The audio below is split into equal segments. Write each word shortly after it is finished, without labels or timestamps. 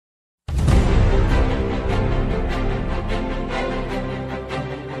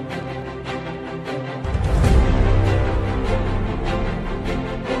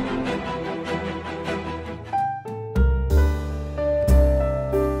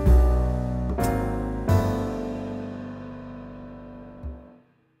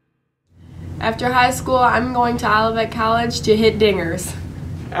After high school, I'm going to Olivet College to hit dingers.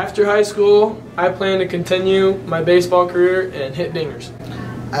 After high school, I plan to continue my baseball career and hit dingers.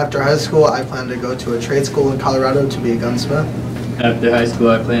 After high school, I plan to go to a trade school in Colorado to be a gunsmith. After high school,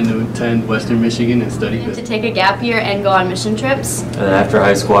 I plan to attend Western Michigan and study business. To take a gap year and go on mission trips. And then after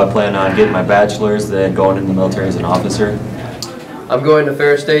high school, I plan on getting my bachelor's, then going in the military as an officer. I'm going to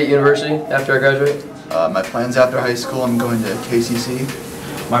Ferris State University after I graduate. My plans after high school, I'm going to KCC.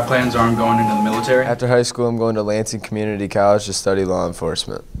 My plans are I'm going into the military. After high school, I'm going to Lansing Community College to study law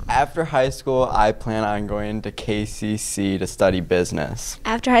enforcement. After high school, I plan on going to KCC to study business.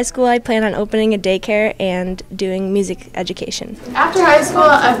 After high school, I plan on opening a daycare and doing music education. After high school,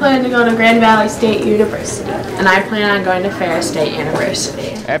 I plan to go to Grand Valley State University. And I plan on going to Ferris State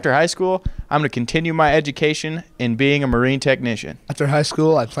University. After high school, I'm going to continue my education in being a marine technician. After high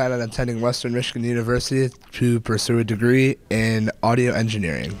school, I plan on attending Western Michigan University to pursue a degree in audio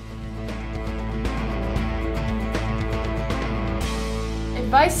engineering.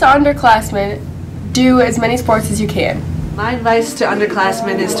 Advice to underclassmen, do as many sports as you can. My advice to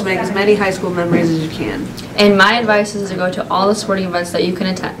underclassmen is to make as many high school memories as you can. And my advice is to go to all the sporting events that you can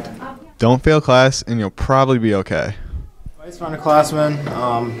attend. Don't fail class and you'll probably be okay. Advice for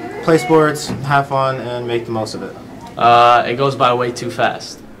underclassmen, play sports, have fun, and make the most of it. It goes by way too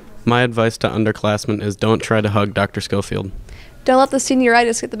fast. My advice to underclassmen is don't try to hug Dr. Schofield. Don't let the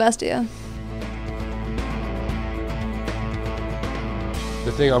senioritis get the best of you.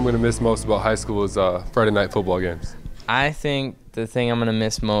 The thing I'm going to miss most about high school is Friday night football games. I think the thing I'm going to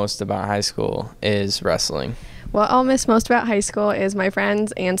miss most about high school is wrestling. What I'll miss most about high school is my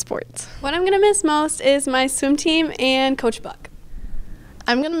friends and sports. What I'm going to miss most is my swim team and Coach Buck.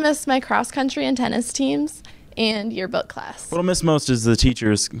 I'm going to miss my cross country and tennis teams and yearbook class. What I'll miss most is the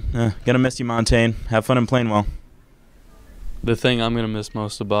teachers. Gonna miss you, Montaigne. Have fun and playing well. The thing I'm going to miss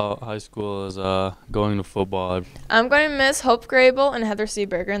most about high school is going to football. I'm going to miss Hope Grable and Heather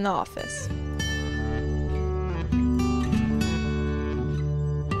Seaberger in the office.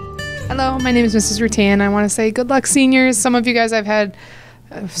 Hello, my name is Mrs. Rutan. I want to say good luck, seniors. Some of you guys I've had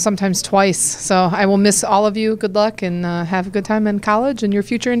sometimes twice, so I will miss all of you. Good luck and have a good time in college and your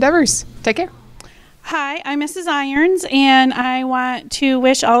future endeavors. Take care. Hi, I'm Mrs. Irons, and I want to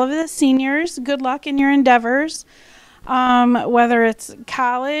wish all of the seniors good luck in your endeavors. Whether it's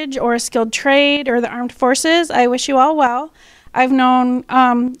college or a skilled trade or the armed forces, I wish you all well. I've known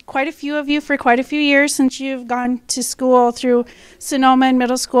quite a few of you for quite a few years since you've gone to school through Sonoma and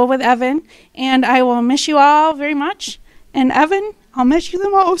middle school with Evan, and I will miss you all very much. And Evan, I'll miss you the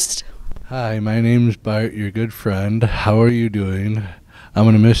most. Hi, my name's Bart, your good friend. How are you doing? I'm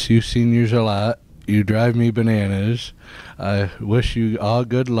going to miss you seniors a lot. You drive me bananas. I wish you all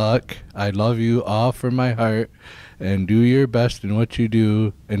good luck. I love you all from my heart. And do your best in what you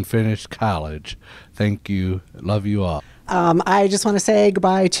do and finish college. Thank you. Love you all. I just want to say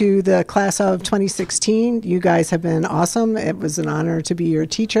goodbye to the class of 2016. You guys have been awesome. It was an honor to be your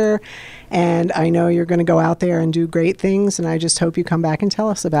teacher. And I know you're going to go out there and do great things. And I just hope you come back and tell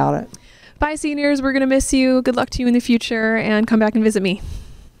us about it. Bye, seniors. We're going to miss you. Good luck to you in the future. And come back and visit me.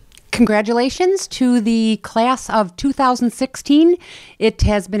 Congratulations to the class of 2016. It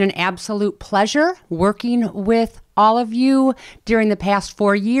has been an absolute pleasure working with all of you during the past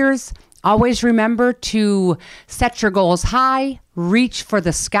 4 years. Always remember to set your goals high, reach for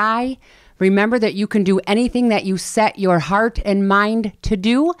the sky. Remember that you can do anything that you set your heart and mind to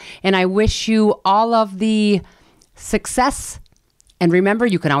do. And I wish you all of the success. And remember,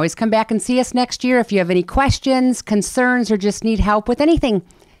 you can always come back and see us next year if you have any questions, concerns, or just need help with anything.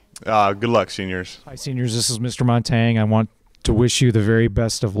 Good luck, seniors. Hi, seniors. This is Mr. Montaigne. I want to wish you the very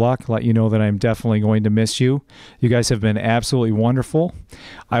best of luck, let you know that I'm definitely going to miss you. You guys have been absolutely wonderful.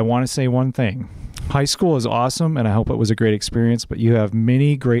 I want to say one thing. High school is awesome, and I hope it was a great experience, but you have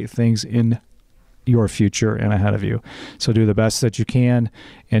many great things in your future and ahead of you. So do the best that you can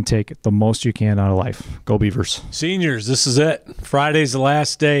and take the most you can out of life. Go Beavers. Seniors, this is it. Friday's the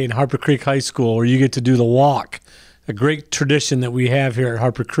last day in Harper Creek High School where you get to do the walk. A great tradition that we have here at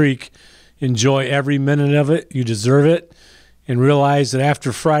Harper Creek. Enjoy every minute of it. You deserve it. And realize that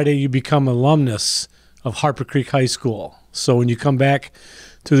after Friday, you become alumnus of Harper Creek High School. So when you come back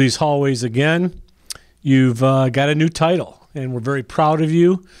to these hallways again, you've got a new title. And we're very proud of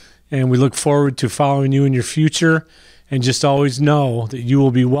you. And we look forward to following you in your future. And just always know that you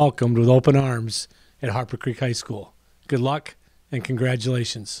will be welcomed with open arms at Harper Creek High School. Good luck and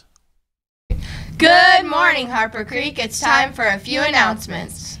congratulations. Good morning, Harper Creek. It's time for a few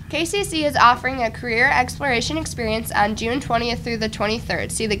announcements. KCC is offering a career exploration experience on June 20th through the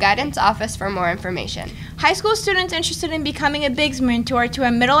 23rd. See the guidance office for more information. High school students interested in becoming a Bigs mentor to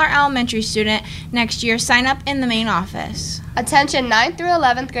a middle or elementary student next year, sign up in the main office. Attention 9th through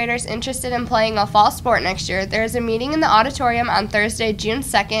 11th graders interested in playing a fall sport next year. There is a meeting in the auditorium on Thursday, June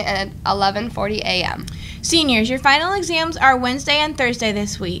 2nd at 11:40 a.m. Seniors, your final exams are Wednesday and Thursday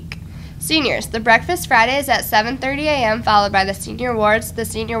this week. Seniors, the breakfast Friday is at 7:30 a.m. followed by the senior awards, the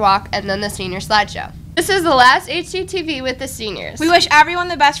senior walk, and then the senior slideshow. This is the last HCTV with the seniors. We wish everyone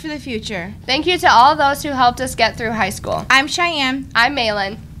the best for the future. Thank you to all those who helped us get through high school. I'm Cheyenne. I'm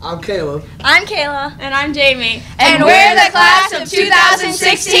Malin. I'm Caleb. I'm Kayla. And I'm Jamie. And we're the class of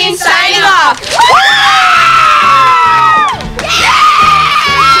 2016 signing off.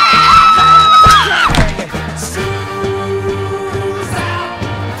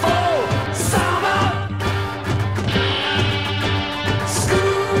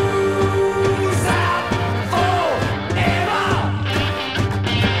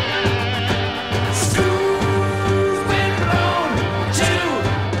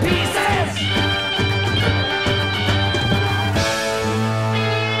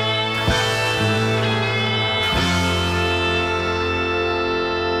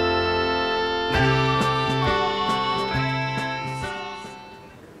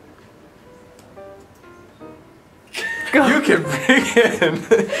 You can bring in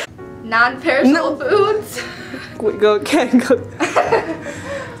non-perishable foods. Go.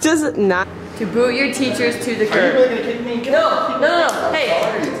 Just not. To boot your teachers to the curb. Are you really gonna kick me? No. Hey.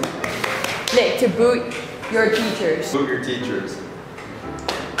 Nick, to boot your teachers. Boot your teachers.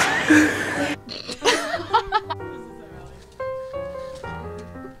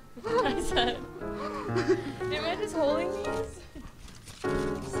 I said. Am I just holding these?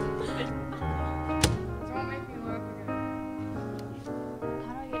 Don't make me laugh again.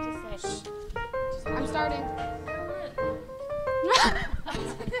 How do I get to say? I'm starting.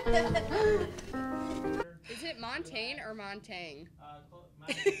 Is it Montaigne or Montang?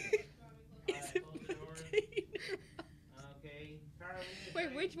 Is it Montaigne? Okay.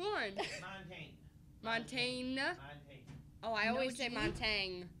 Wait, which one? Montaigne. Oh, I always say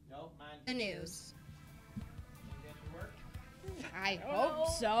Montang. No, The news. I hope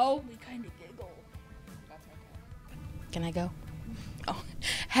so. We kind of giggle. Can I go? Oh.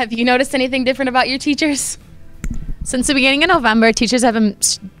 Have you noticed anything different about your teachers? Since the beginning of November, teachers have been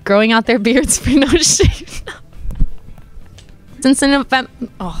growing out their beards for no shame. Since the November,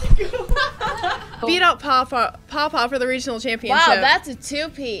 Beat out Pawpaw for the regional championship. Wow, that's a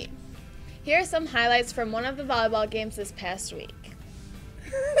two-peat. Here are some highlights from one of the volleyball games this past week.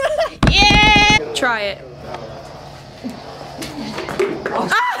 Yeah! Try it.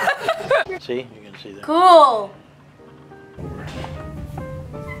 See? You can see that. Cool.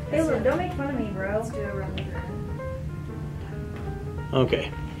 Caleb, don't make fun of me, bro. Let's do it around here.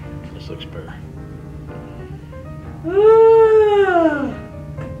 Okay. This looks better.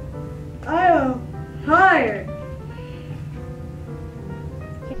 I am tired.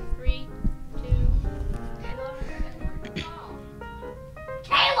 3, 2,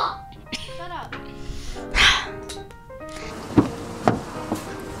 Kayla! Shut up.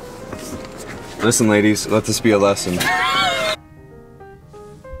 Listen, ladies, let this be a lesson.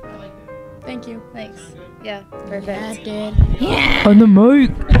 thank you. Thanks. Yeah, perfect. Yeah. On the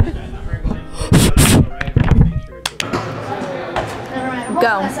mic.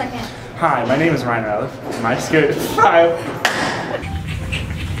 Go. Hi, my name is Ryan Ralph. My scared 5.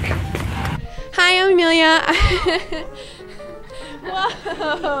 Hi, I'm Amelia.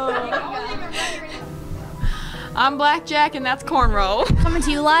 Whoa. I'm Blackjack, and that's Cornrow. Coming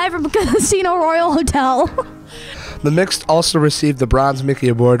to you live from Casino Royal Hotel. The Mixed also received the Bronze Mickey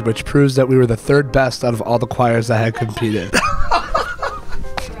Award, which proves that we were the third best out of all the choirs that had competed.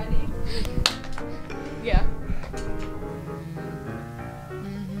 Yeah.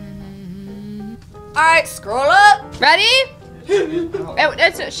 Alright, scroll up. Ready? Oh,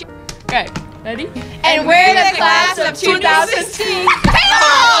 that's a Okay, ready? And we're the class of 2016.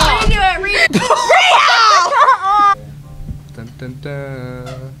 I knew it. Read it. Dun, dun,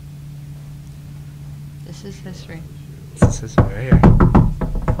 dun. This is history. This is right here.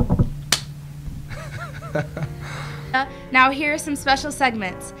 Now here are some special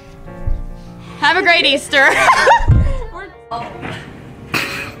segments. Have a great Easter.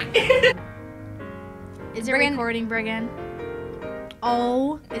 Is it recording, Brigham?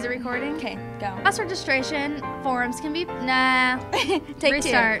 Oh. Is it recording? Okay, go. Class registration forms can be Take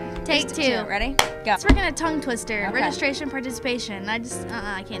restart. two. Take two. Ready? Go. Let's work on a tongue twister. Okay. Registration participation. I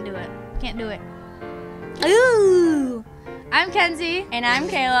can't do it. Can't do it. Ooh. I'm Kenzie. And I'm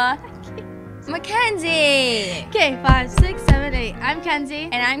Kayla. Mackenzie. Okay, 5, 6, 7, 8. I'm Kenzie.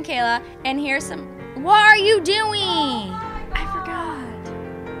 And I'm Kayla. And here's some. What are you doing? I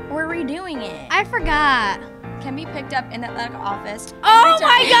forgot. We're redoing it. I forgot. Can be picked up in the athletic office. Oh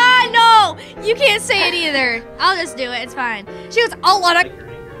my God, no! You can't say it either. I'll just do it. It's fine. She was all on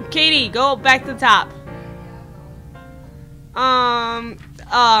a. Katie, go back to the top.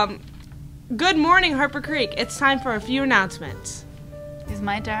 Good morning, Harper Creek. It's time for a few announcements. It's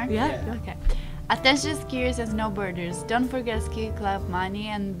my turn? Yeah. Okay. Attention skiers and snowboarders. Don't forget ski club money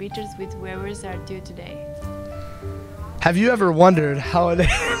and beaches with waivers are due today. Have you ever wondered how it is?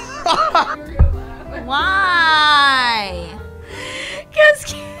 Why? Because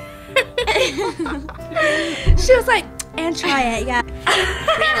she was like, and try it, yeah.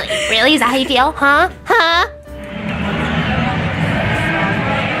 Really? Really? Is that how you feel? Huh?